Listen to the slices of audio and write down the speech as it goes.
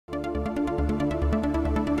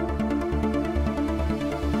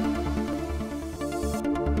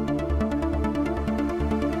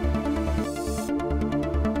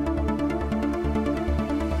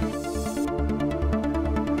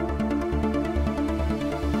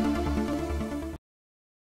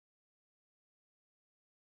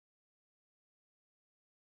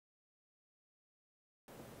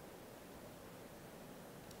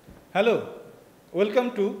Hello,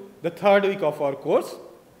 welcome to the third week of our course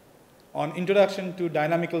on Introduction to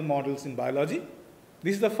Dynamical Models in Biology.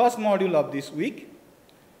 This is the first module of this week.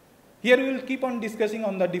 Here we will keep on discussing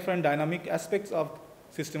on the different dynamic aspects of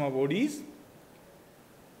system of ODEs.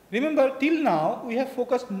 Remember, till now we have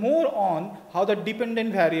focused more on how the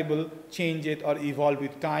dependent variable changes or evolve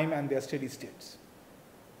with time and their steady states.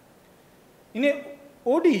 In a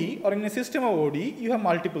ODE or in a system of ODE, you have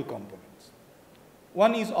multiple components.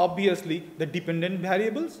 One is obviously the dependent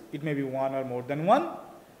variables. It may be one or more than one.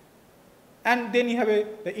 And then you have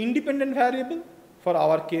the independent variable. For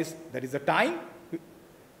our case, that is the time.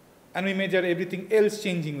 And we measure everything else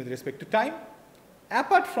changing with respect to time.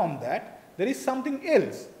 Apart from that, there is something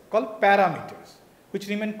else called parameters, which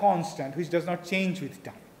remain constant, which does not change with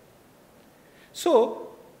time. So,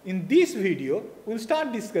 in this video, we will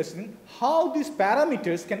start discussing how these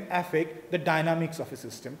parameters can affect the dynamics of a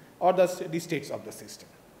system or the states of the system.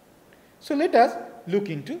 So, let us look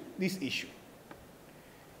into this issue.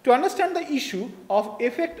 To understand the issue of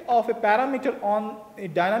effect of a parameter on the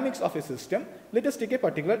dynamics of a system, let us take a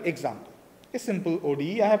particular example. A simple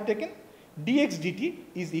ODE I have taken. dx dt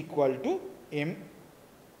is equal to m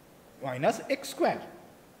minus x square.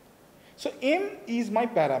 So, m is my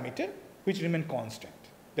parameter which remain constant,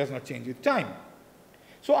 does not change with time.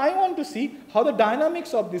 So, I want to see how the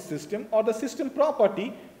dynamics of this system or the system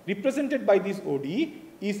property represented by this ODE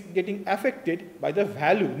is getting affected by the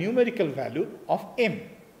value, numerical value of m.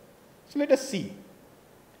 So, let us see.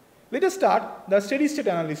 Let us start the steady state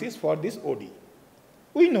analysis for this ODE.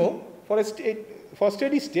 We know for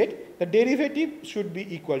steady state, the derivative should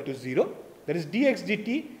be equal to 0. That is dx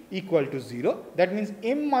dt equal to 0. That means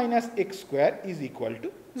m minus x square is equal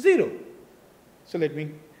to 0. So, let me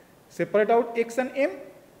separate out x and m.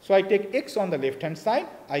 So, I take x on the left hand side,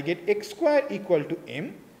 I get x square equal to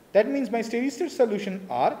m. That means my steady state solution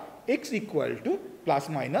are x equal to plus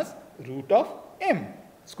minus root of m,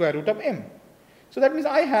 square root of m. So, that means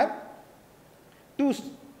I have two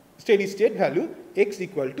steady state value x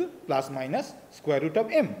equal to plus minus square root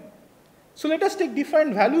of m. So, let us take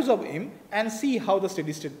different values of m and see how the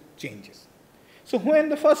steady state changes. So, when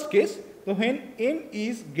the first case, when m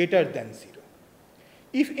is greater than 0.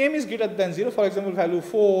 If m is greater than 0, for example, value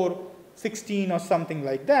 4, 16 or something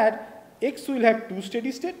like that, x will have two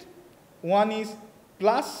steady state. One is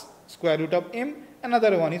plus square root of m,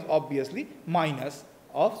 another one is obviously minus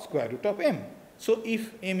of square root of m. So,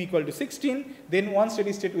 if m equal to 16, then one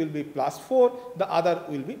steady state will be plus 4, the other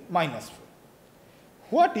will be minus 4.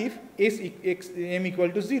 What if m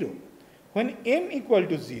equal to 0? When m equal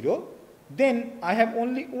to 0, then I have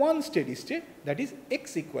only one steady state, that is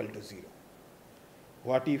x equal to 0.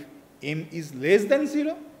 What if m is less than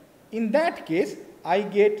 0? In that case, I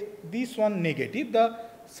get this one negative, the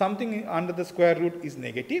something under the square root is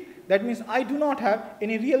negative. That means I do not have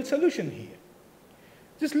any real solution here.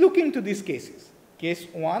 Just look into these cases. Case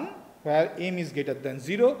 1, where m is greater than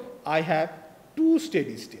 0, I have two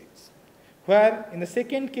steady states. Where in the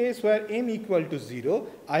second case, where m equal to 0,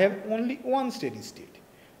 I have only one steady state.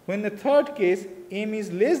 When the third case, m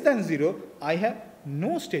is less than 0, I have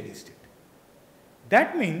no steady state.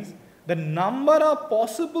 That means the number of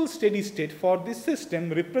possible steady state for this system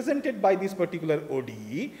represented by this particular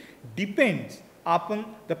ODE depends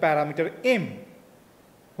upon the parameter m.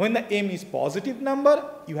 When the m is positive number,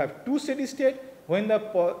 you have two steady state. When the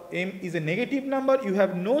m is a negative number, you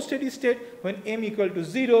have no steady state. When m equal to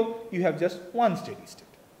 0, you have just one steady state.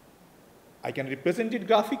 I can represent it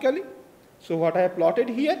graphically. So, what I have plotted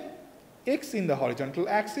here, x in the horizontal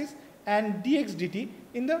axis and dx dt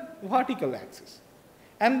in the vertical axis.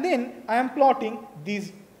 And then I am plotting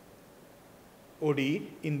these ODE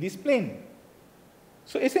in this plane.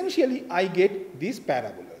 So, essentially I get these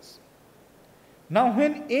parabolas. Now,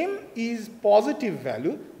 when m is positive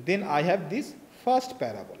value, then I have this first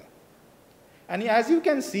parabola. And as you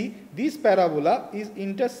can see, this parabola is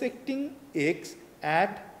intersecting x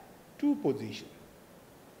at two positions.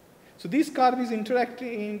 So, this curve is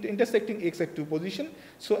intersecting x at two positions.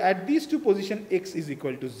 So, at these two positions, x is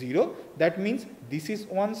equal to 0. That means this is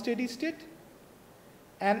one steady state.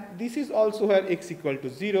 And this is also where x equal to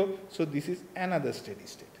 0. So, this is another steady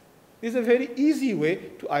state. This is a very easy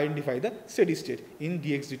way to identify the steady state in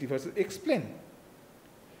dx dt versus x plane.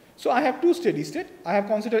 So, I have two steady state. I have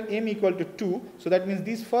considered m equal to 2. So, that means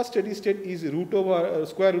this first steady state is root over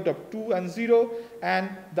square root of 2 and 0, and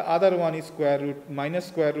the other one is minus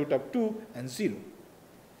square root of 2 and 0.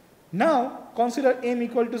 Now, consider m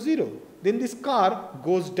equal to 0. Then this curve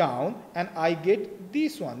goes down and I get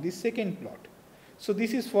this one, this second plot. So,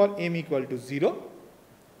 this is for m equal to 0,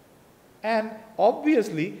 and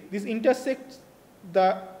obviously this intersects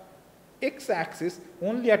the x-axis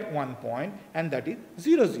only at one point, and that is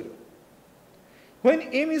 0, 0. When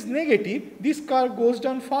m is negative, this curve goes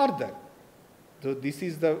down further. So this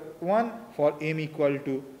is the one for m equal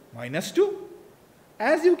to -2.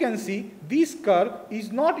 As you can see, this curve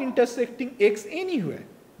is not intersecting x anywhere.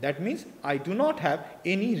 That means I do not have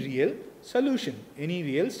any real solution, any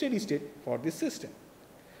real steady state for this system.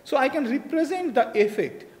 So I can represent the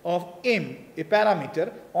effect of m, a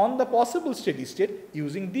parameter, on the possible steady state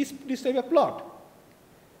using this type of plot.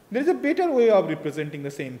 There is a better way of representing the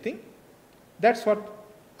same thing. That's what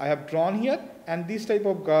I have drawn here, and this type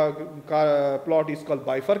of plot is called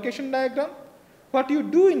bifurcation diagram. What you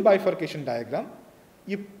do in bifurcation diagram,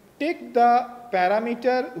 you take the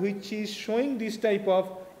parameter which is showing this type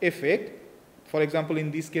of effect, for example in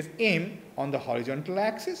this case m, on the horizontal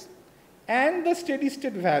axis, and the steady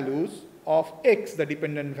state values of x, the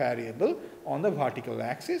dependent variable, on the vertical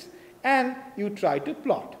axis, and you try to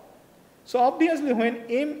plot. So obviously when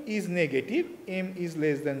m is negative, m is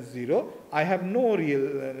less than 0, I have no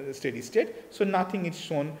real steady state, so nothing is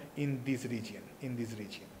shown in this region,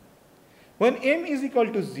 When m is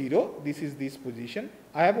equal to 0, this is this position,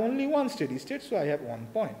 I have only one steady state, so I have 1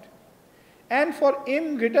 point. And for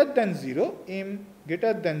m greater than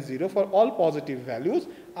 0, for all positive values,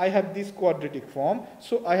 I have this quadratic form,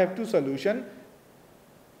 so I have two solutions,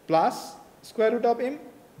 plus square root of m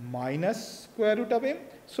minus square root of m.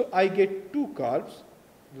 So I get two curves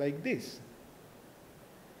like this.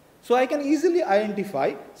 So I can easily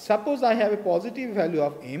identify, suppose I have a positive value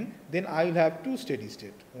of m, then I will have two steady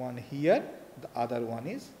state, one here, the other one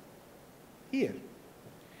is here.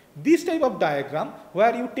 This type of diagram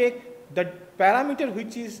where you take the parameter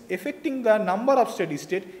which is affecting the number of steady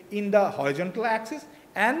state in the horizontal axis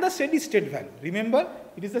and the steady state value. Remember,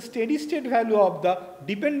 it is the steady state value of the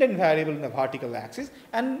dependent variable in the vertical axis,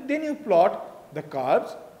 and then you plot the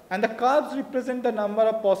curves, and the curves represent the number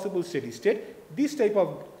of possible steady state. This type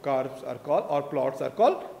of curves are called, or plots are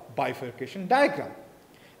called, bifurcation diagram.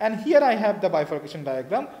 And here I have the bifurcation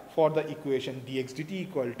diagram for the equation dx dt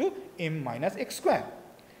equal to m minus x square.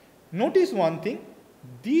 Notice one thing,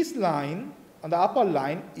 this line on the upper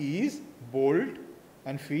line is bold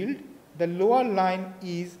and filled, the lower line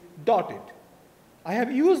is dotted. I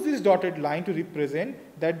have used this dotted line to represent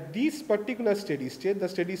that this particular steady state, the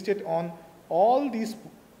steady state on all these,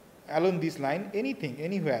 along this line, anything,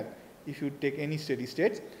 anywhere, if you take any steady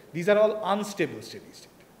states, these are all unstable steady state.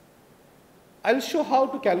 I will show how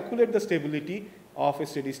to calculate the stability of a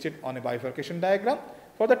steady state on a bifurcation diagram.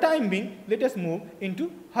 For the time being, let us move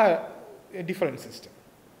into a different system.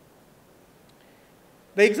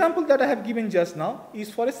 The example that I have given just now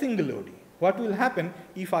is for a single ODE. What will happen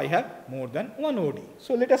if I have more than one ODE?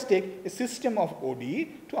 So let us take a system of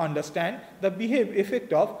ODE to understand the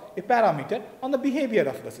effect of a parameter on the behavior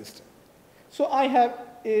of the system. So I have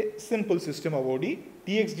a simple system of ODE,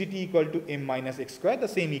 dx dt equal to m minus x square, the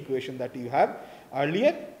same equation that you have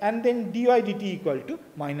earlier, and then dy dt equal to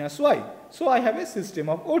minus y. So I have a system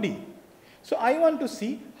of ODE. So I want to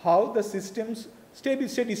see how the system's steady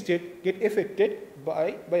state get affected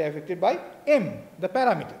by m, the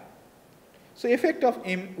parameter. So effect of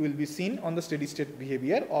m will be seen on the steady state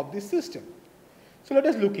behavior of this system. So let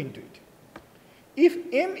us look into it. If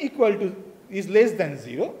m is less than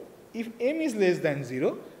 0, if m is less than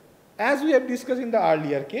 0, as we have discussed in the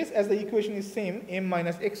earlier case, as the equation is same, m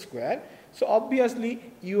minus x square, so obviously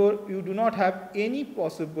you do not have any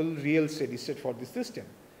possible real steady state for this system.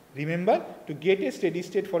 Remember, to get a steady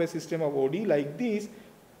state for a system of ODE like this,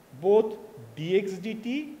 both dx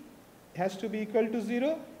dt has to be equal to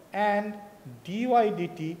 0 and dy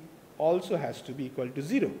dt also has to be equal to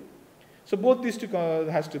 0. So both these two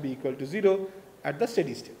has to be equal to 0 at the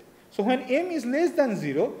steady state. So when m is less than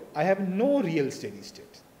 0, I have no real steady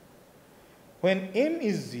state. When m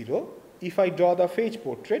is 0, if I draw the phase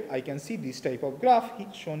portrait, I can see this type of graph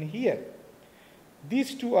shown here.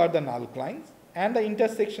 These two are the null lines, and the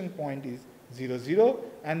intersection point is 0, 0,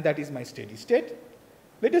 and that is my steady state.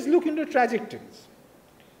 Let us look into trajectories.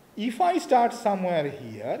 If I start somewhere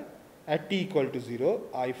here at t equal to 0,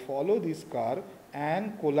 I follow this curve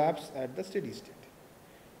and collapse at the steady state.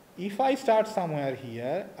 If I start somewhere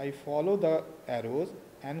here, I follow the arrows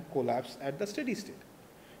and collapse at the steady state.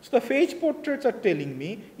 So the phase portraits are telling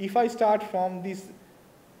me if I start from these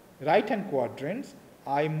right hand quadrants,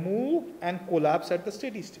 I move and collapse at the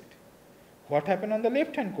steady state. What happened on the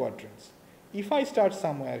left hand quadrants? If I start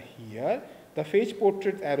somewhere here, the phase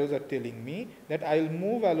portrait arrows are telling me that I will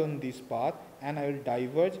move along this path and I will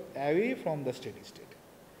diverge away from the steady state.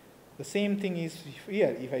 The same thing is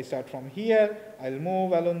here. If I start from here, I will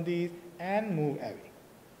move along this and move away.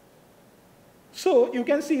 So you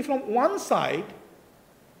can see from one side,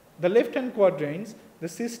 the left-hand quadrants, the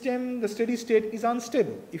system, the steady state is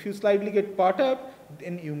unstable. If you slightly get perturbed,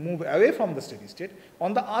 then you move away from the steady state.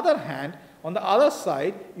 On the other hand, on the other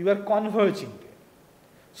side, you are converging there.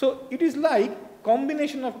 So it is like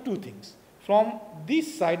combination of two things. From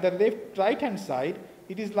this side, the right-hand side,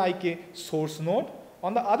 it is like a source node.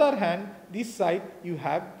 On the other hand, this side you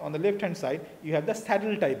have, on the left-hand side, you have the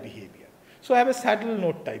saddle type behavior. So I have a saddle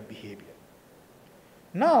node type behavior.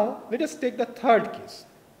 Now, let us take the third case.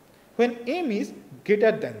 When m is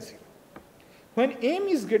greater than 0. When m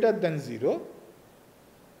is greater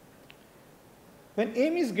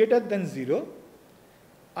than 0,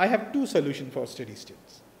 I have two solutions for steady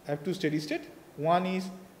states. I have two steady states. One is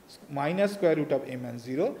minus square root of m and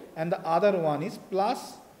 0, and the other one is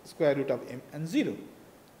plus square root of m and 0.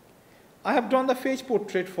 I have drawn the phase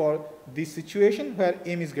portrait for this situation where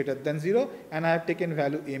m is greater than 0, and I have taken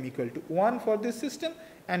value m equal to 1 for this system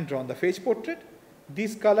and drawn the phase portrait.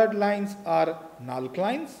 These colored lines are null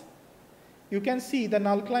lines. You can see the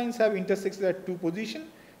null lines have intersected at two positions.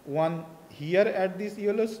 One here at this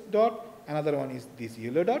yellow dot, another one is this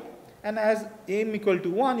yellow dot. And as m equal to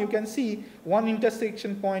 1, you can see one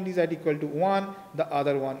intersection point is at equal to 1, the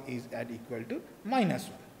other one is at equal to minus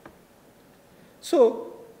 1.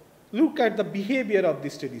 So look at the behavior of the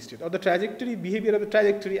steady state, or the trajectory, behavior of the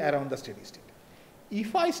trajectory around the steady state.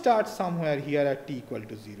 If I start somewhere here at t equal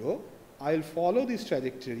to 0, I will follow this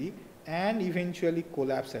trajectory and eventually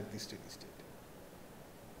collapse at this steady state.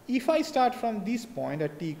 If I start from this point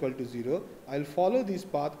at t equal to 0, I will follow this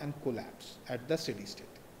path and collapse at the steady state.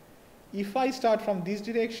 If I start from this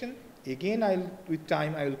direction, again with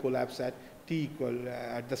time I will collapse at t equal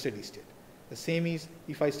at the steady state. The same is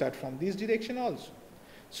if I start from this direction also.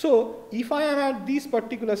 So if I am at this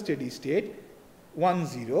particular steady state, 1,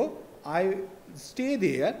 0, I stay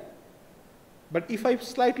there. But if I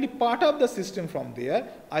slightly part up the system from there,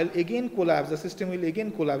 I'll again collapse, the system will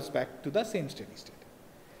again collapse back to the same steady state.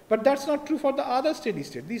 But that's not true for the other steady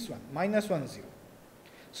state, this one, minus 1, 0.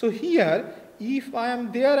 So here, if I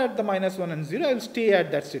am there at the minus 1 and 0, I will stay at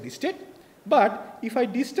that steady state. But if I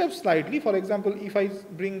disturb slightly, for example, if I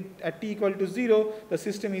bring at t equal to 0, the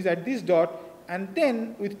system is at this dot, and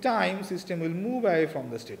then with time, system will move away from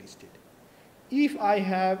the steady state. If I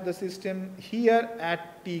have the system here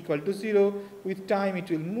at t equal to 0, with time it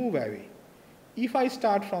will move away. If I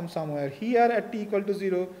start from somewhere here at t equal to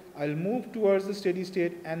 0, I will move towards the steady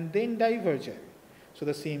state and then diverge away. So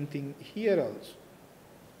the same thing here also.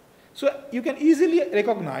 So you can easily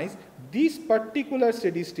recognize this particular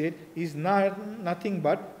steady state is nothing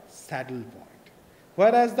but saddle point.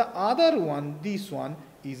 Whereas the other one, this one,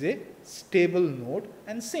 is a stable node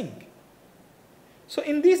and sink. So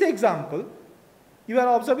in this example, you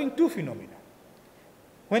are observing two phenomena.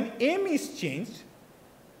 When m is changed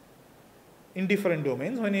in different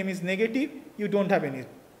domains, when m is negative, you don't have any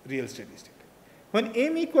real steady state. When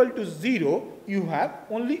m equal to 0, you have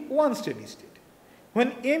only one steady state.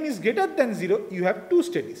 When m is greater than 0, you have two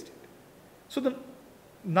steady states. So the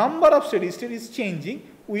number of steady state is changing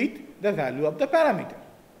with the value of the parameter.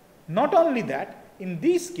 Not only that, in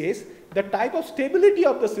this case, the type of stability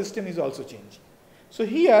of the system is also changing. So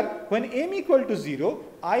here, when m equal to 0,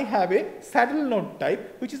 I have a saddle node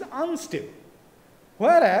type which is unstable.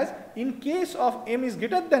 Whereas, in case of m is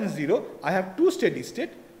greater than 0, I have two steady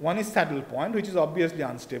state. One is saddle point, which is obviously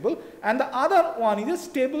unstable, and the other one is a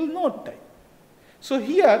stable node type. So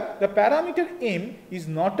here, the parameter m is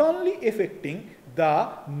not only affecting the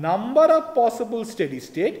number of possible steady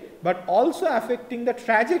state, but also affecting the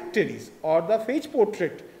trajectories or the phase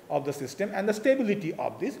portrait of the system and the stability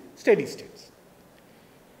of these steady states.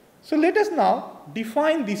 So let us now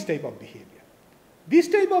define this type of behavior. This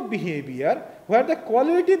type of behavior, where the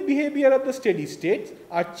qualitative behavior of the steady states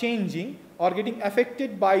are changing or getting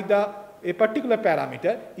affected by a particular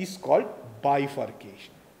parameter, is called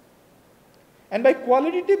bifurcation. And by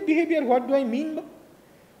qualitative behavior, what do I mean?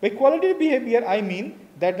 By qualitative behavior, I mean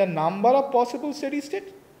that the number of possible steady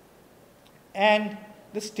states and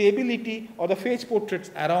the stability or the phase portraits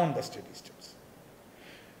around the steady states.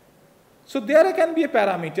 So there can be a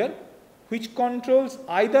parameter which controls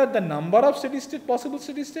either the number of steady state, possible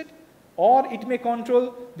steady state, or it may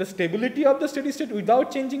control the stability of the steady state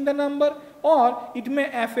without changing the number, or it may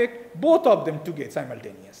affect both of them together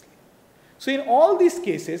simultaneously. So in all these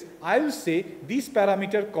cases, I will say this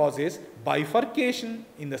parameter causes bifurcation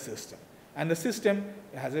in the system. And the system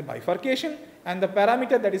has a bifurcation, and the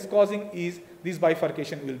parameter that is causing is this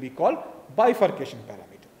bifurcation will be called bifurcation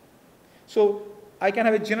parameter. So I can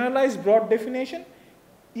have a generalized broad definition.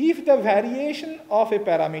 If the variation of a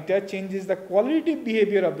parameter changes the qualitative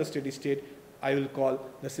behavior of the steady state I will call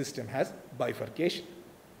the system as bifurcation.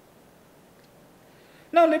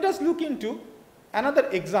 Now let us look into another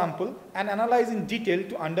example and analyze in detail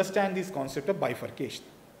to understand this concept of bifurcation.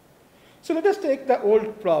 So let us take the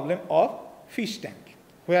old problem of fish tank,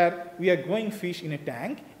 where we are growing fish in a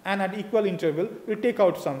tank and at equal interval we take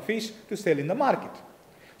out some fish to sell in the market.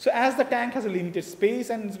 So as the tank has a limited space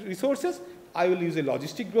and resources, I will use a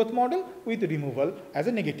logistic growth model with removal as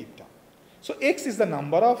a negative term. So x is the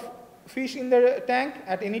number of fish in the tank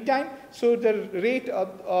at any time. So the rate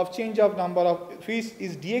of change of number of fish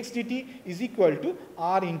is dx dt is equal to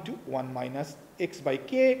r into 1 minus x by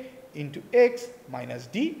k into x minus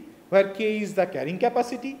d, where k is the carrying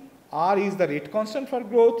capacity, r is the rate constant for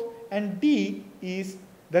growth, and d is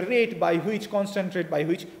the rate by which, constant rate by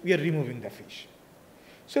which we are removing the fish.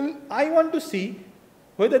 So I want to see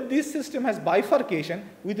whether this system has bifurcation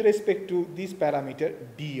with respect to this parameter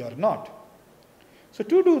d or not. So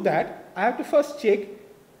to do that, I have to first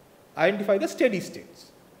identify the steady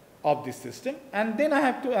states of this system, and then I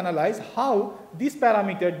have to analyze how this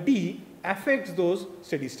parameter d affects those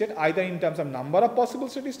steady state, either in terms of number of possible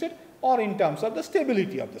steady state or in terms of the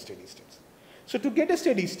stability of the steady states. So to get a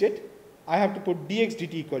steady state, I have to put dx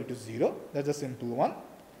dt equal to 0. That's a simple one.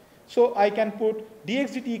 So I can put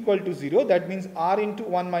dx dt equal to 0. That means r into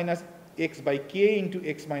 1 minus x by k into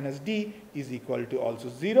x minus d is equal to also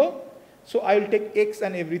 0. So I will take x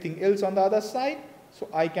and everything else on the other side. So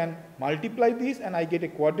I can multiply this and I get a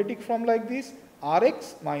quadratic form like this: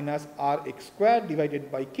 rx minus rx squared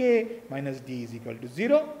divided by k minus d is equal to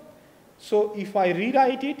 0. So if I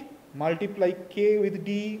rewrite it, multiply k with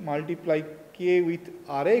d, multiply k with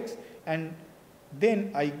rx, and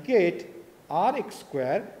then I get rx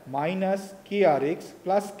square minus krx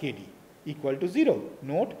plus kd equal to 0.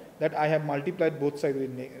 Note that I have multiplied both sides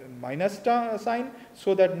with minus sign,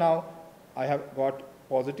 so that now I have got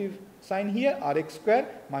positive sign here, rx square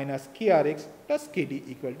minus krx plus kd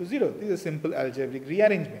equal to 0. This is a simple algebraic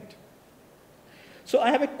rearrangement. So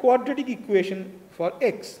I have a quadratic equation for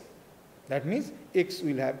x. That means x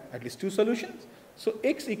will have at least two solutions. So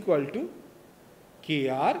x equal to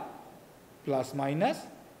kr plus minus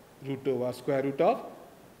root over square root of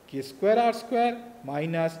k square r square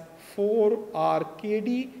minus 4r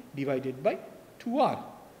kd divided by 2r.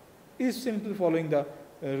 This is simple following the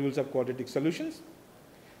rules of quadratic solutions.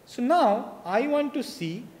 So now I want to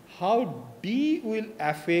see how d will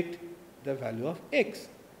affect the value of x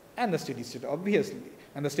and the steady state obviously,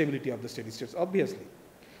 and the stability of the steady states obviously.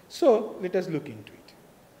 So let us look into it.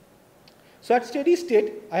 So at steady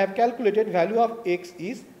state, I have calculated value of x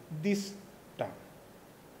is this term,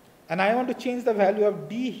 and I want to change the value of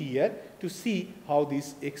d here to see how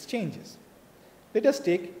this x changes. Let us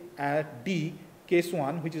take at d case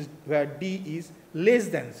 1, which is where d is less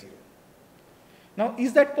than 0. Now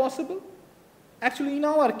is that possible? Actually in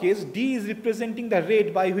our case, d is representing the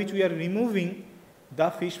rate by which we are removing the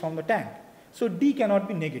fish from the tank. So d cannot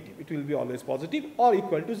be negative, it will be always positive or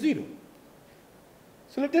equal to 0.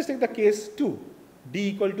 So let us take the case 2, d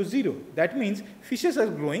equal to 0. That means fishes are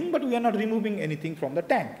growing but we are not removing anything from the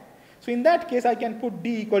tank. So in that case I can put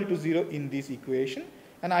d equal to 0 in this equation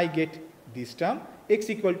and I get this term, x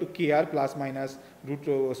equal to kr plus minus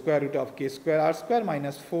square root of k square r square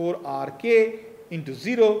minus 4rk into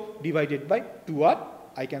 0 divided by 2r.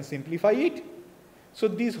 I can simplify it. So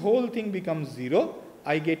this whole thing becomes 0.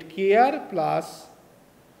 I get kr plus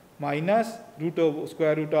minus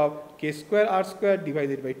square root of k square r square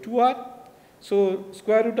divided by 2r. So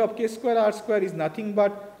square root of k square r square is nothing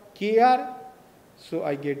but kr. So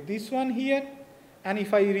I get this one here. And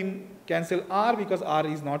if I cancel r, because r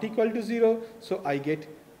is not equal to 0, so I get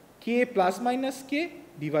k plus minus k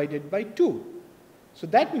divided by 2. So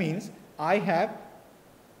that means I have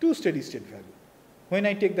two steady state value. When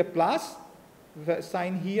I take the plus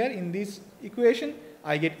sign here in this equation,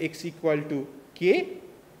 I get x equal to k.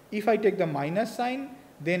 If I take the minus sign,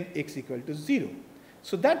 then x equal to 0.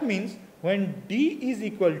 So that means when d is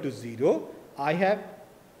equal to 0, I have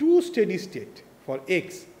two steady state for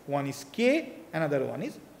x. One is k, another one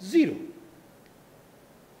is 0.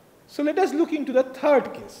 So let us look into the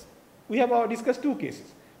third case. We have discussed two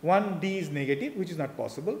cases. One, d is negative, which is not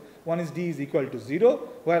possible. One is d is equal to 0,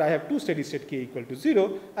 where I have two steady state k equal to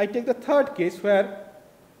 0. I take the third case where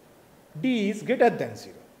d is greater than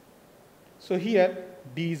 0. So here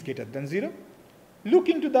d is greater than 0. Look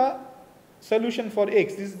into the solution for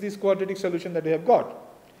x. This is this quadratic solution that we have got.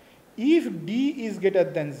 If d is greater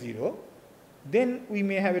than 0, then we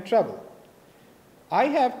may have a trouble. I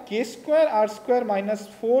have k square r square minus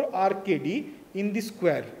 4rkd in the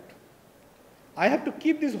square root. I have to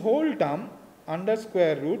keep this whole term under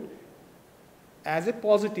square root as a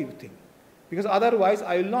positive thing. because otherwise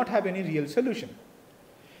I will not have any real solution.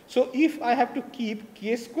 So if I have to keep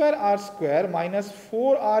k square r square minus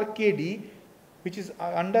 4r kd, which is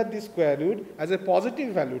under the square root, as a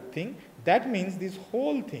positive valued thing, that means this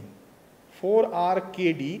whole thing 4r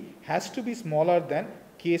kd has to be smaller than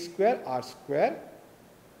k square r square,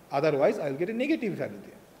 otherwise I will get a negative value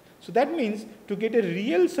there. So that means to get a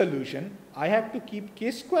real solution, I have to keep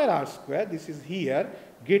k square r square, this is here,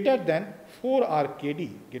 greater than 4r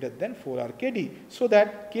kd, so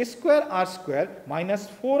that k square r square minus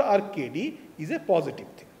 4r kd is a positive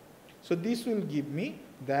thing. So this will give me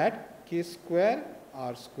that k square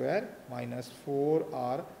r square minus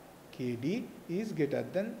 4r kd is greater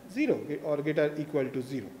than 0 or greater equal to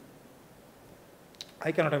 0.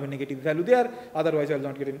 I cannot have a negative value there, otherwise I will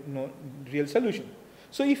not get a real solution.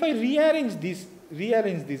 So if I rearrange this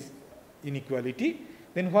inequality,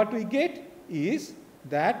 then what we get is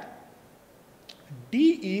that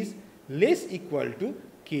d is less equal to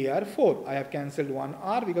kr4. I have cancelled one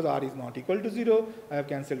r because r is not equal to 0. I have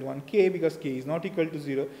cancelled one k because k is not equal to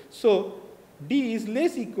 0. So d is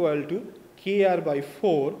less equal to kr by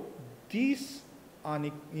 4. This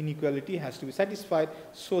inequality has to be satisfied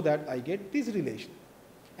so that I get this relation.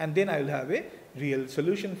 And then I will have a real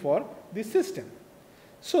solution for this system.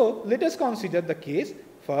 So let us consider the case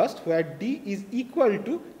first where d is equal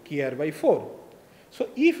to kr by 4. So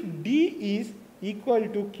if d is equal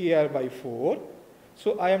to kr by 4,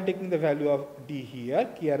 so I am taking the value of d here,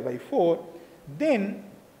 kr by 4, then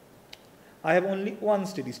I have only one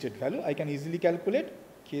steady state value. I can easily calculate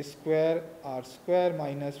k square r square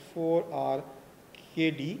minus 4r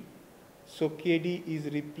kd. So kd is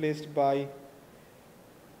replaced by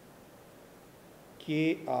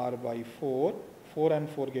kr by 4. 4 and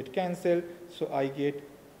 4 get cancelled, so I get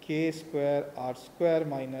k square r square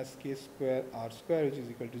minus k square r square, which is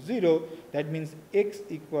equal to 0. That means x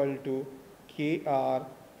equal to kr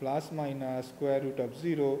plus minus square root of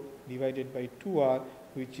 0 divided by 2r,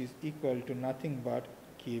 which is equal to nothing but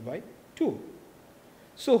k by 2.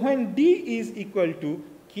 So when d is equal to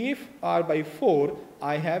kr by 4,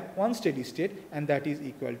 I have one steady state, and that is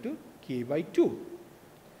equal to k by 2.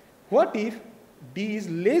 What if d is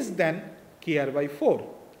less than kr by 4?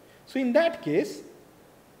 So in that case,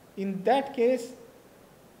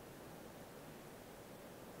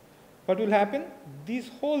 what will happen? This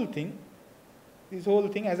whole thing,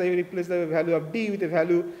 as I replace the value of d with a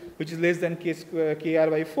value which is less than kr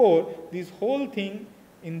by 4, this whole thing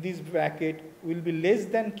in this bracket will be less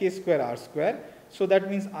than k square r square. So that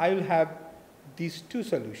means I will have these two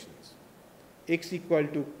solutions. X equal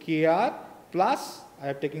to kr plus, I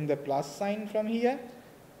have taken the plus sign from here,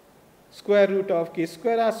 square root of k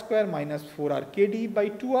square r square minus 4r kd by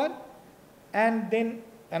 2r, and then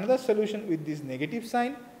another solution with this negative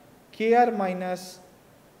sign, kr minus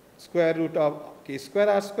square root of k square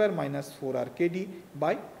r square minus 4r kd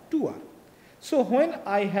by 2r. So when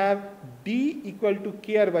I have d equal to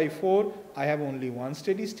kr by 4, I have only one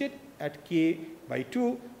steady state at k by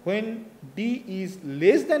 2. When d is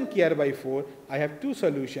less than kr by 4, I have two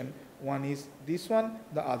solutions. One is this one,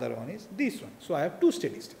 the other one is this one. So I have two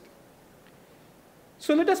steady states.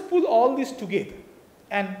 So let us pull all this together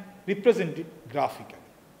and represent it graphically.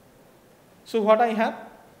 So what I have,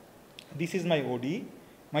 this is my ODE.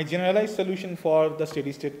 My generalized solution for the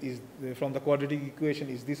steady state is from the quadratic equation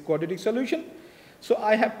is this quadratic solution. So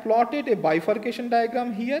I have plotted a bifurcation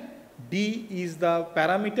diagram here. D is the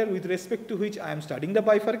parameter with respect to which I am studying the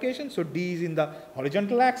bifurcation. So D is in the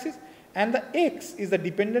horizontal axis, and the x is the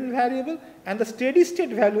dependent variable, and the steady state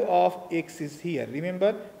value of x is here.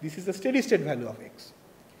 Remember, this is the steady state value of x.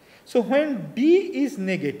 So when d is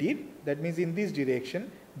negative, that means in this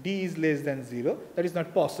direction, d is less than 0. That is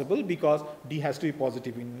not possible because d has to be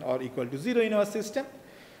positive or equal to 0 in our system.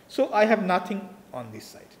 So I have nothing on this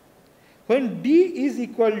side. When d is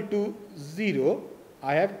equal to 0,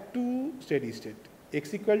 I have two steady state,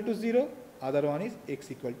 x equal to 0, other one is x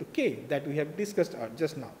equal to k, that we have discussed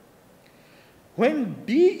just now. When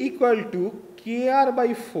d equal to kr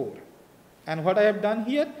by 4, and what I have done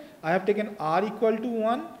here, I have taken r equal to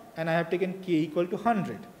 1 and I have taken k equal to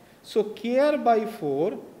 100. So kr by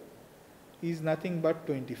 4 is nothing but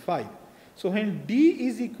 25. So when d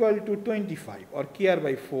is equal to 25 or kr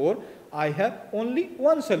by 4, I have only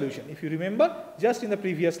one solution. If you remember, just in the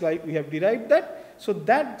previous slide we have derived that. So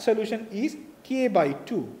that solution is k by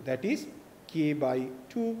 2, that is k by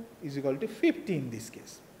 2 is equal to 50 in this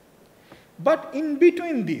case. But in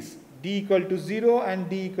between this, d equal to 0 and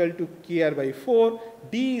d equal to kr by 4,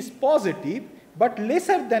 d is positive but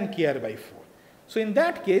lesser than kr by 4. So in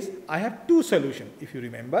that case, I have two solutions, if you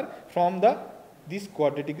remember, from the this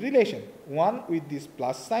quadratic relation. One with this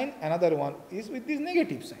plus sign, another one is with this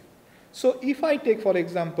negative sign. So if I take, for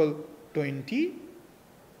example, 20,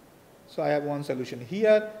 so I have one solution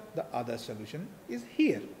here, the other solution is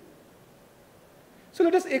here. So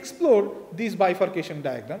let us explore this bifurcation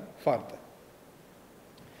diagram further.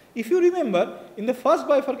 If you remember, in the first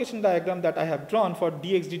bifurcation diagram that I have drawn for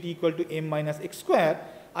dx dt equal to m minus x square,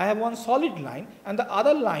 I have one solid line and the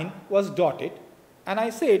other line was dotted, and I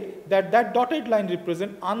said that that dotted line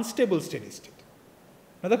represents unstable steady state.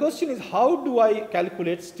 Now the question is, how do I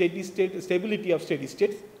calculate stability of steady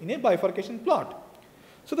states in a bifurcation plot?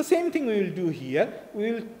 So the same thing we will do here.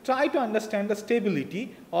 We will try to understand the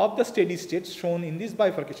stability of the steady states shown in this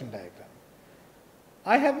bifurcation diagram.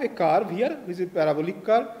 I have a curve here, which is a parabolic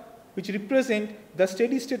curve, which represents the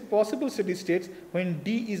steady state, possible steady states when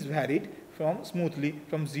d is varied from smoothly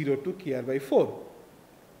from 0 to kr by 4.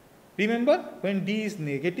 Remember, when d is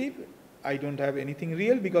negative, I don't have anything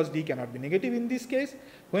real because d cannot be negative in this case.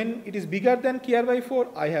 When it is bigger than kr by 4,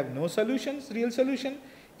 I have no solutions, real solution.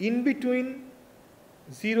 In between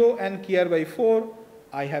 0 and kr by 4,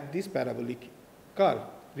 I have this parabolic curve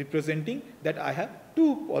representing that I have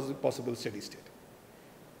two possible steady state.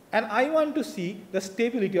 And I want to see the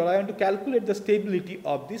stability, or I want to calculate the stability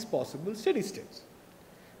of these possible steady states.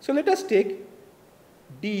 So let us take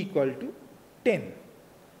d equal to 10.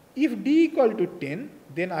 If d equal to 10,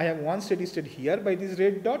 then I have one steady state here by this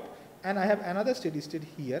red dot, and I have another steady state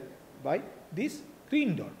here by these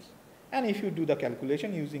green dots. And if you do the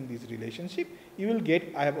calculation using this relationship, you will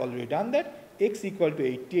get, I have already done that, x equal to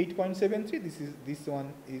 88.73, this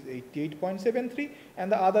one is 88.73,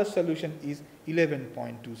 and the other solution is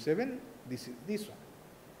 11.27, this is this one.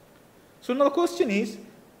 So now the question is,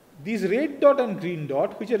 these red dot and green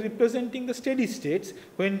dot, which are representing the steady states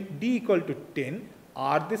when d equal to 10,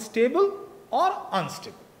 are they stable or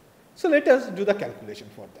unstable? So let us do the calculation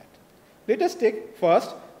for that. Let us take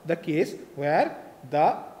first the case where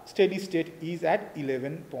the steady state is at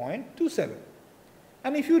 11.27.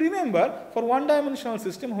 And if you remember, for one-dimensional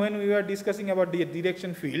system, when we were discussing about the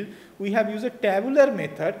direction field, we have used a tabular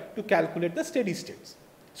method to calculate the steady states.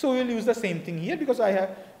 So we will use the same thing here because I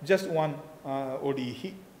have just one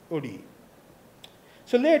ODE.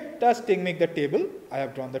 So let us make the table. I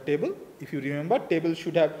have drawn the table. If you remember, table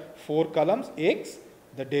should have 4 columns: x,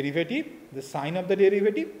 the derivative, the sign of the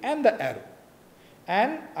derivative, and the arrow.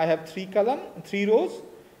 And I have 3 rows.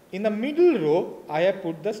 In the middle row, I have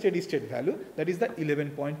put the steady state value, that is the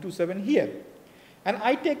 11.27 here. And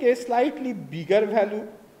I take a slightly bigger value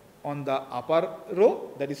on the upper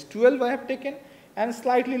row, that is 12 I have taken, and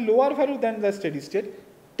slightly lower value than the steady state,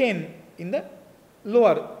 10 in the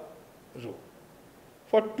lower row.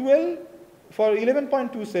 For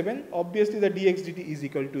 11.27, obviously the dx dt is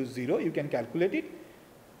equal to 0, you can calculate it.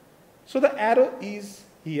 So the arrow is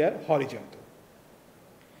here horizontal.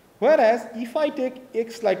 Whereas if I take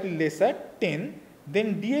x slightly lesser, 10,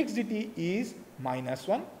 then dx dt is minus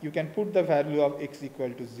 1. You can put the value of x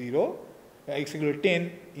equal to 0, x equal to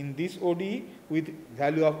 10 in this ODE with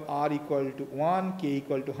value of r equal to 1, k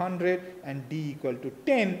equal to 100, and d equal to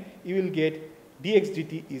 10. You will get dx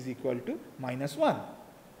dt is equal to minus 1.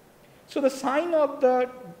 So the sign of the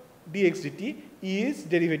dx dt is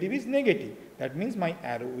derivative is negative. That means my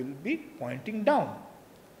arrow will be pointing down.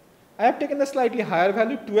 I have taken the slightly higher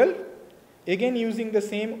value, 12. Again, using the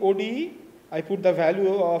same ODE, I put the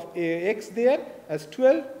value of x there as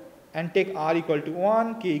 12 and take r equal to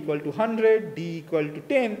 1, k equal to 100, d equal to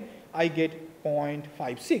 10. I get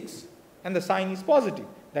 0.56 and the sign is positive.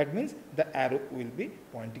 That means the arrow will be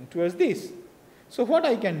pointing towards this. So what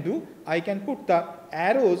I can do, I can put the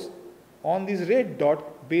arrows on this red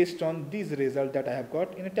dot based on this result that I have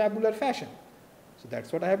got in a tabular fashion. So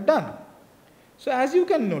that's what I have done. So as you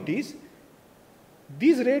can notice,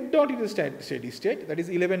 this red dot is a steady state, that is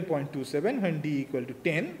 11.27 when d equal to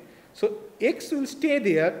 10. So x will stay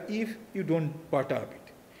there if you don't perturb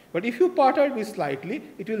it. But if you perturb it slightly,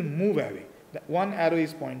 it will move away. One arrow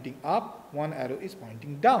is pointing up, one arrow is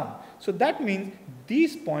pointing down. So that means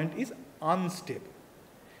this point is unstable.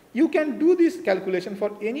 You can do this calculation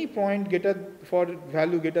for any point for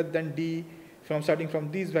value greater than d, starting from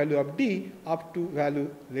this value of d up to value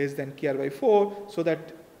less than kr by 4, so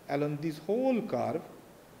that along this whole curve,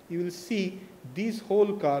 you will see this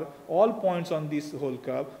whole curve, all points on this whole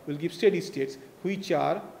curve will give steady states which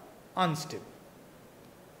are unstable.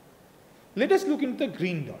 Let us look into the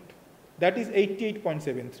green dot, that is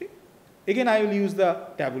 88.73. Again, I will use the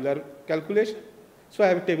tabular calculation. So I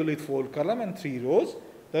have a table with 4 columns and 3 rows.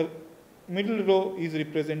 The middle row is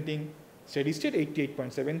representing steady state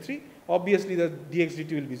 88.73. Obviously, the dx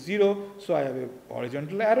dt will be 0, so I have a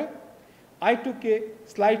horizontal arrow. I took a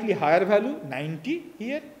slightly higher value, 90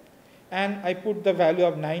 here, and I put the value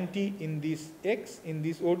of 90 in this x, in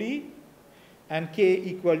this ODE, and k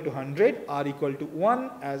equal to 100, r equal to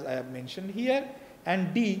 1 as I have mentioned here,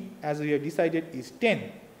 and d as we have decided is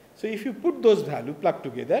 10. So if you put those values, plug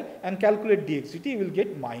together and calculate dxdt, you will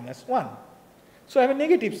get -1. So I have a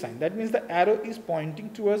negative sign. That means the arrow is pointing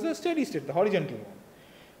towards the steady state, the horizontal one.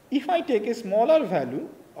 If I take a smaller value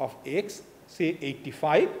of x, say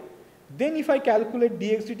 85, then if I calculate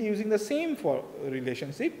dxdt using the same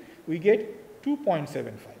relationship, we get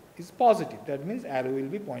 2.75. It's positive. That means arrow will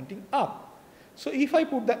be pointing up. So if I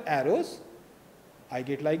put the arrows, I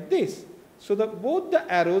get like this. So both the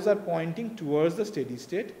arrows are pointing towards the steady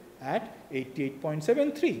state at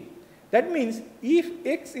 88.73. That means if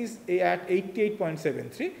x is at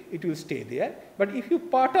 88.73, it will stay there. But if you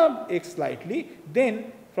perturb x slightly,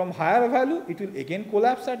 then from higher value, it will again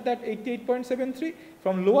collapse at that 88.73.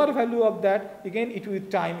 From lower value of that, again it will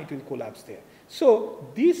time, it will collapse there. So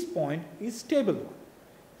this point is stable one.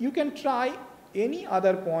 You can try any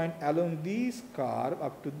other point along this curve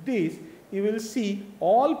up to this, you will see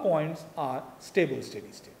all points are stable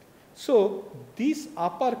steady state. So this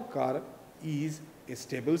upper curve is a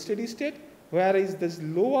stable steady state, whereas this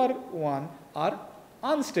lower one are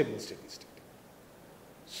unstable steady state.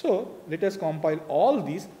 So let us compile all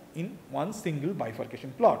these in one single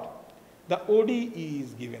bifurcation plot. The ODE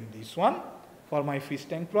is given this one for my fish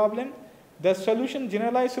tank problem. The solution,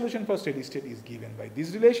 generalized solution for steady state is given by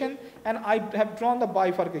this relation, and I have drawn the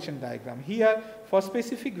bifurcation diagram here for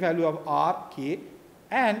specific value of r, k,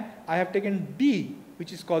 and I have taken d,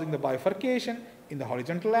 which is causing the bifurcation in the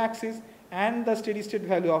horizontal axis, and the steady state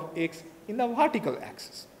value of x in the vertical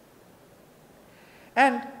axis.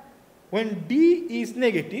 And when d is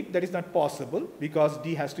negative, that is not possible because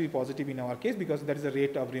d has to be positive in our case because that is the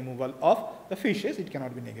rate of removal of the fishes, it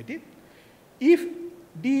cannot be negative. If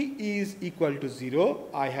d is equal to 0,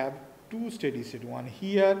 I have two steady state, one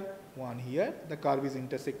here, the curve is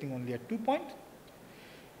intersecting only at 2 points.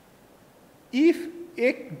 If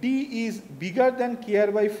d is bigger than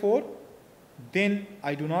kr by 4, then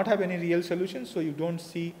I do not have any real solution, so you don't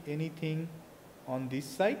see anything on this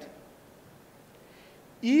side.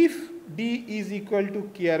 If d is equal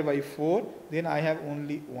to kr by 4, then I have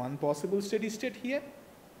only one possible steady state here,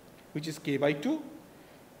 which is k by 2.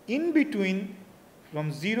 In between,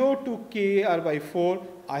 from 0 to kr by 4,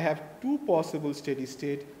 I have two possible steady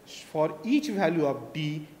state for each value of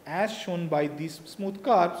d as shown by these smooth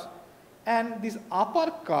curves, and this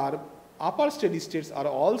upper curve, upper steady states are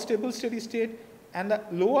all stable steady state, and the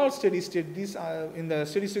lower steady state, these in the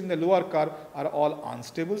steady state in the lower curve are all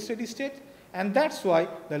unstable steady state, and that's why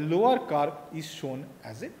the lower curve is shown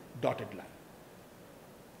as a dotted line.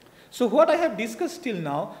 So what I have discussed till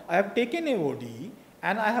now, I have taken a ODE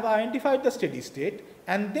and I have identified the steady state,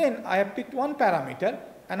 and then I have picked one parameter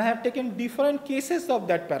and I have taken different cases of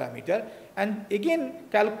that parameter and again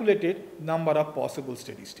calculated number of possible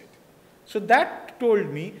steady state. So that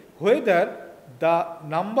told me whether the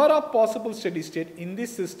number of possible steady state in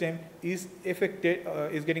this system is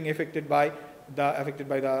getting affected by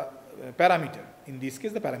the parameter. In this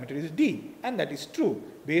case, the parameter is d, and that is true.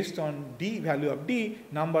 Based on d value of d,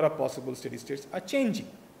 number of possible steady states are changing.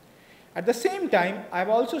 At the same time, I have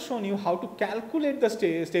also shown you how to calculate the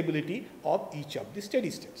stability of each of the steady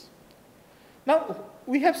states. Now,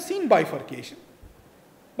 we have seen bifurcation,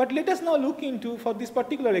 but let us now look into, for this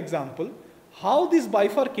particular example, how this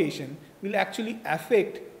bifurcation will actually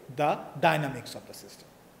affect the dynamics of the system.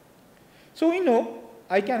 So we know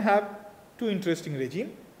I can have two interesting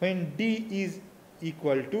regimes when d is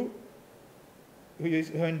equal to,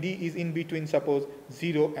 when d is in between suppose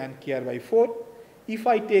 0 and kr by 4. If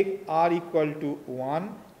I take r equal to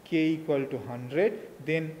 1, k equal to 100,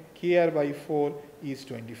 then kr by 4 is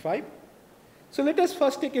 25. So let us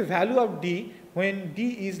first take a value of d when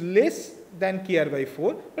d is less than kr by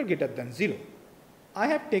 4 but greater than 0. I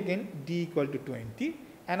have taken d equal to 20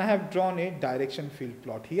 and I have drawn a direction field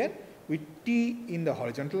plot here with t in the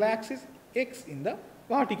horizontal axis, x in the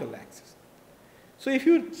vertical axis. So if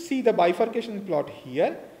you see the bifurcation plot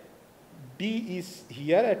here, d is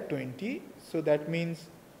here at 20, so that means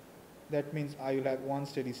I will have one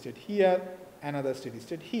steady state here, another steady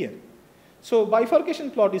state here. So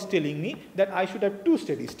bifurcation plot is telling me that I should have two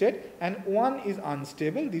steady state, and one is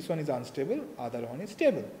unstable, this one is unstable, other one is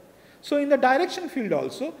stable. So in the direction field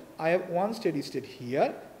also, I have one steady state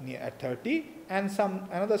here near at 30 and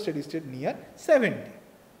another steady state near 70.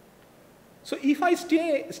 So if I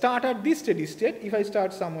start at this steady state, if I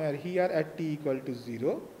start somewhere here at t equal to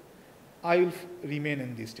 0, I will remain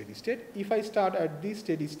in this steady state. If I start at this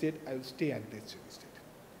steady state, I will stay at this steady state.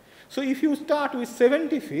 So if you start with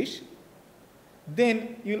 70 fish,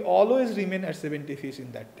 then you'll always remain at 70 fish in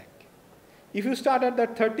that tank. If you start at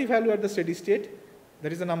that 30 value at the steady state,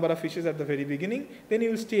 that is the number of fishes at the very beginning, then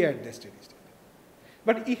you will stay at the steady state.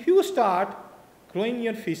 But if you start growing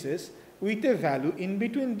your fishes with a value in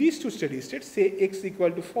between these two steady states, say x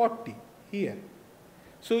equal to 40 here.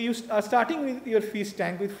 So you are starting with your fish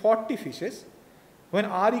tank with 40 fishes. When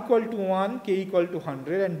r equal to 1, k equal to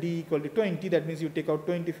 100 and d equal to 20, that means you take out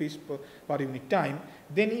 20 fish per unit time,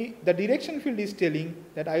 then the direction field is telling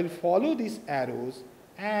that I will follow these arrows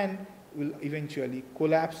and will eventually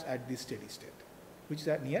collapse at this steady state, which is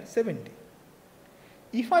at near 70.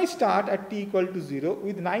 If I start at t equal to 0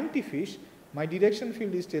 with 90 fish, my direction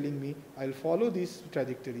field is telling me I will follow this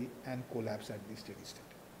trajectory and collapse at this steady state.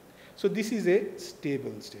 So this is a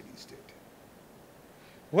stable steady state.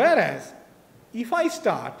 Whereas, if I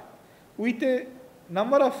start with a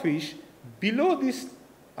number of fish below this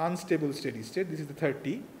unstable steady state, this is the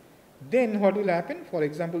 30, then what will happen? For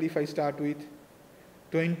example, if I start with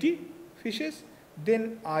 20 fishes,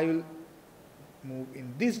 then I will move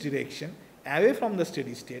in this direction away from the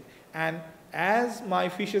steady state, and as my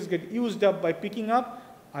fishes get used up by picking up,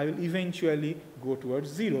 I will eventually go towards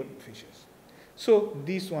 0 fishes. So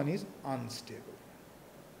this one is unstable.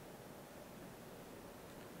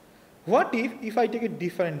 What if I take a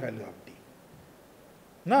different value of d?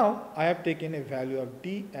 Now I have taken a value of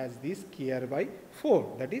d as this kr by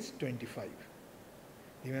 4, that is 25.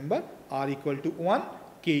 Remember, r equal to 1,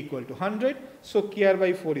 k equal to 100, so kr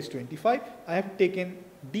by 4 is 25. I have taken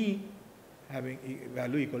d having a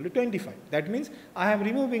value equal to 25. That means I am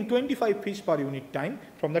removing 25 fish per unit time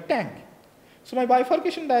from the tank. So my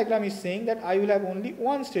bifurcation diagram is saying that I will have only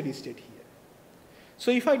one steady state here. So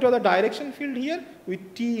if I draw the direction field here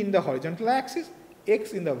with t in the horizontal axis,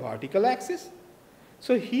 x in the vertical axis,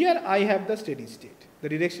 so here I have the steady state. The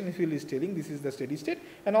direction field is telling this is the steady state,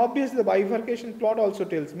 and obviously the bifurcation plot also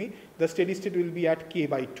tells me the steady state will be at k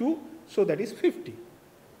by 2, so that is 50.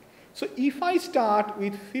 So if I start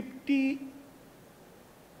with 50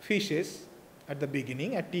 fishes at the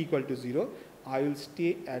beginning at t equal to 0, I will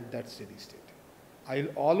stay at that steady state. I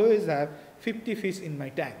will always have 50 fish in my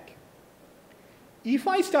tank. If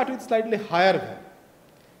I start with slightly higher value,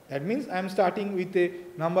 that means I am starting with a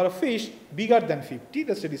number of fish bigger than 50,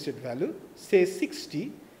 the steady state value, say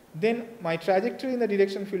 60, then my trajectory in the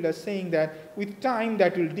direction field is saying that with time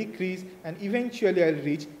that will decrease and eventually I will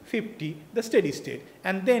reach 50, the steady state,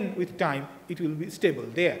 and then with time it will be stable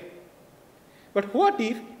there. But what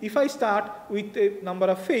if I start with a number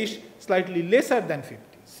of fish slightly lesser than 50,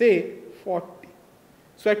 say 40.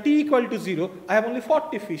 So at t equal to 0, I have only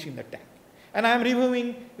 40 fish in the tank. And I am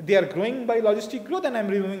removing, they are growing by logistic growth, and I am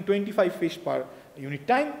removing 25 fish per unit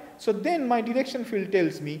time. So then my direction field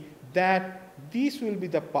tells me that this will be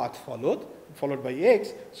the path followed by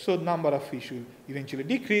x. So number of fish will eventually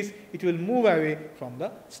decrease. It will move away from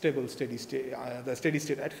the stable steady state, the steady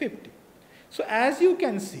state at 50. So as you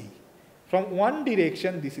can see, from one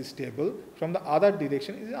direction this is stable, from the other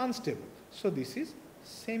direction it is unstable. So this is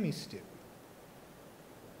semi-stable.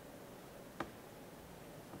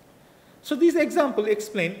 So these examples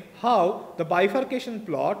explain how the bifurcation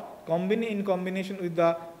plot in combination with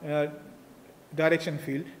the direction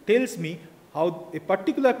field tells me how a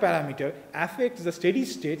particular parameter affects the steady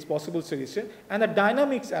states, possible steady state, and the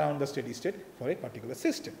dynamics around the steady state for a particular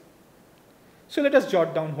system. So let us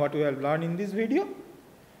jot down what we have learned in this video.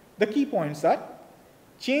 The key points are: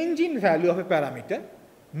 change in value of a parameter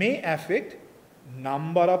may affect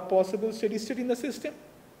number of possible steady state in the system.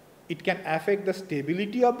 It can affect the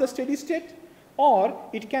stability of the steady state, or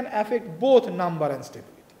it can affect both number and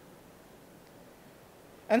stability.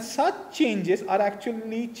 And such changes are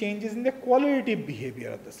actually changes in the qualitative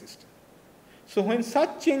behavior of the system. So when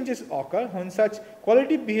such changes occur, when such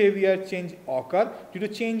qualitative behavior change occur due to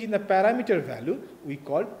change in the parameter value,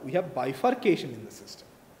 we have bifurcation in the system.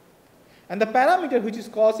 And the parameter which is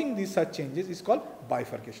causing these such changes is called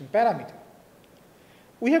bifurcation parameter.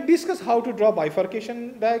 We have discussed how to draw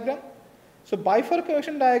bifurcation diagram. So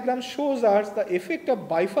bifurcation diagram shows us the effect of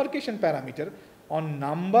bifurcation parameter on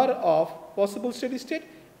number of possible steady state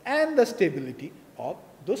and the stability of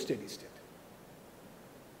those steady state.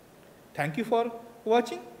 Thank you for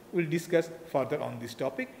watching. We will discuss further on this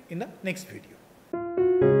topic in the next video.